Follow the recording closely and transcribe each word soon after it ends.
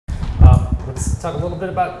Let's talk a little bit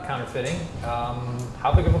about counterfeiting.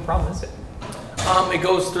 How big of a problem is it? It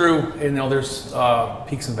goes through, there's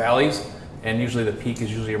peaks and valleys, and usually the peak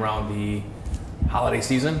is usually around the holiday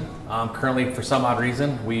season. Currently, for some odd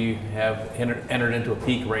reason, we have entered into a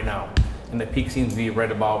peak right now, and the peak seems to be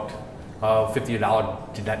right about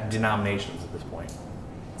 $50 denominations at this point.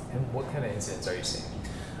 And what kind of incidents are you seeing?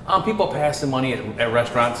 People passing money at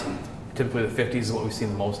restaurants. Typically the 50s is what we've seen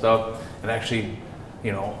the most of. And actually,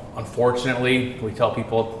 unfortunately, we tell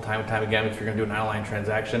people time and time again, if you're going to do an online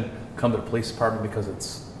transaction, come to the police department because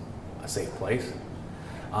it's a safe place.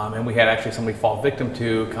 And we had actually somebody fall victim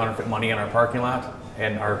to counterfeit money in our parking lot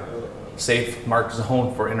and our safe marked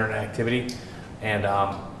zone for internet activity. And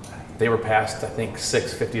they were passed, I think,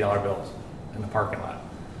 6 $50 bills in the parking lot.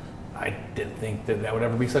 I didn't think that would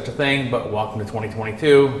ever be such a thing, but welcome to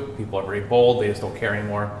 2022. People are very bold, they just don't care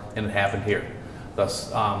anymore, and it happened here.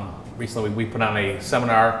 Thus, recently we put on a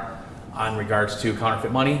seminar on regards to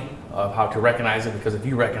counterfeit money, of how to recognize it, because if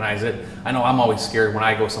you recognize it, I know I'm always scared when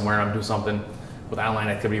I go somewhere and I'm doing something with online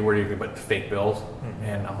activity where you can put fake bills,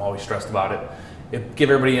 and I'm always stressed about it. Give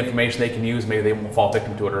everybody information they can use, maybe they won't fall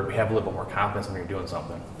victim to it, or have a little bit more confidence when you're doing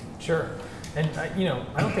something. Sure. And I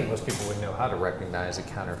don't think most people would know how to recognize a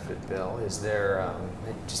counterfeit bill. Is there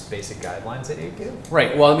just basic guidelines that you give?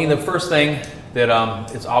 Right. Well, I mean, the first thing that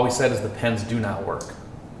it's always said is the pens do not work.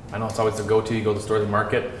 I know it's always the go-to. You go to the store, the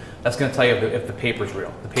market. That's going to tell you if the paper's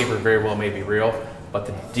real. The paper very well may be real, but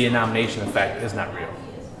the denomination, in fact, is not real.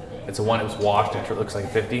 It's a one that was washed and it looks like a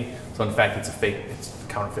 50. So in fact, it's a fake. It's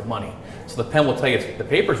counterfeit money. So the pen will tell you if the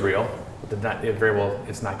paper's real, but very well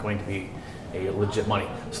it's not going to be a legit money.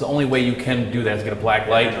 So the only way you can do that is get a black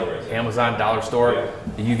light, Amazon, dollar store,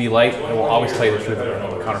 the UV light. It will always tell you the truth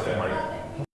of counterfeit money.